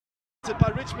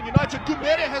By Richmond United.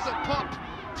 Gumere has a pop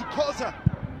to Koza,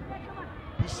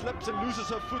 who slips and loses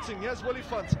her footing. Here's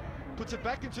Willifant, puts it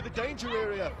back into the danger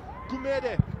area.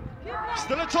 Gumere,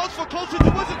 still a chance for Colton to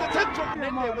Wizard, attempt from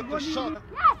Nende with the shot.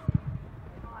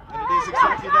 And it is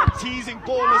exactly that teasing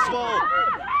ball as well.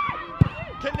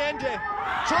 Kenende,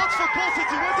 chance for Colton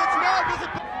to Wizard now. There's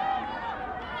a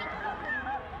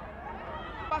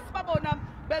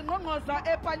Bengongoza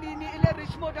epalini ile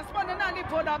Richmond asibone nani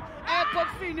bona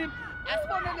eboxini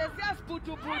asibone lesiya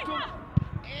sibhudu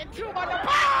ethuba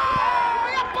lapha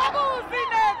uyababuza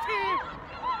inethi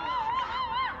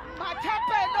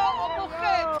mathapelo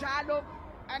obukhedalo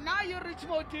anayo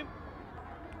Richmond team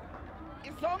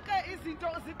izonke izinto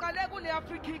ziqale kule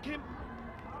Africa kick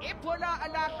ibhola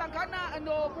lahlangana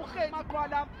nobukhedi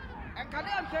maqwala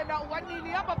ngaleyo ndlela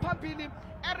uwanini yaba phambili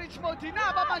Richmond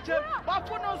naba manje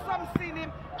bafuna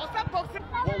uSamsini oseboxing.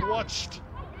 Well watched.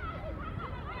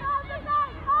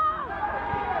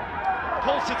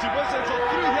 Hull City Wizards are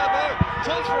through here though.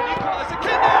 Chance for an equaliser.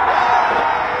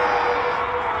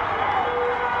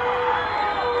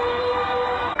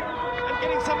 And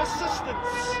getting some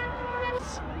assistance.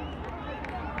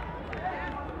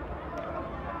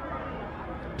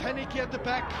 Panicky at the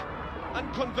back,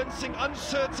 unconvincing,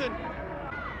 uncertain.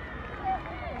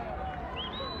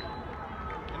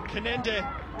 Kenende,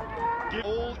 give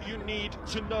all you need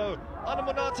to know.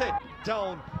 Anamonate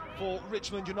down for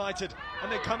Richmond United, and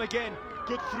they come again.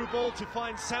 Good through ball to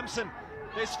find Samson.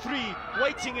 There's three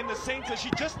waiting in the centre.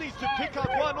 She just needs to pick up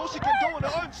one. All she can do on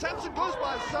her own. Samson goes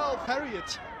by herself.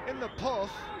 Harriet in the path.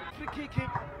 Free kick.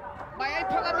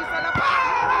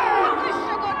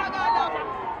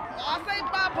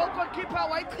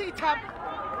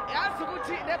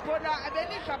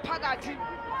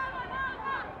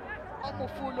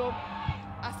 Omufulo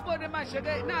asibone manje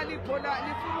ke nali ibhola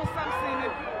lifuna uSamsini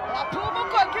waphuma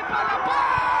ugoalkeeper lapha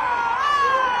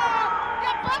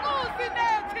yabhakuza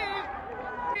inethi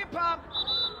keeper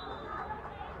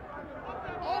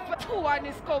over 2-1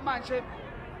 iscore manje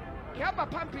ngihamba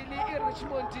phambili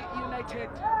iRichmond United.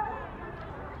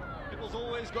 It was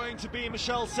always going to be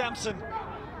Michelle Samson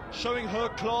showing her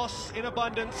class in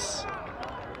abundance,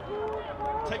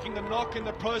 taking the knock in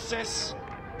the process.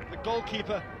 The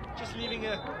goalkeeper just leaving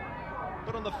a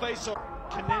bit on the face of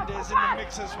Kenende is in the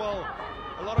mix as well.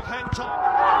 A lot of hand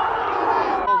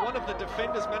time. One of the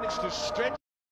defenders managed to stretch.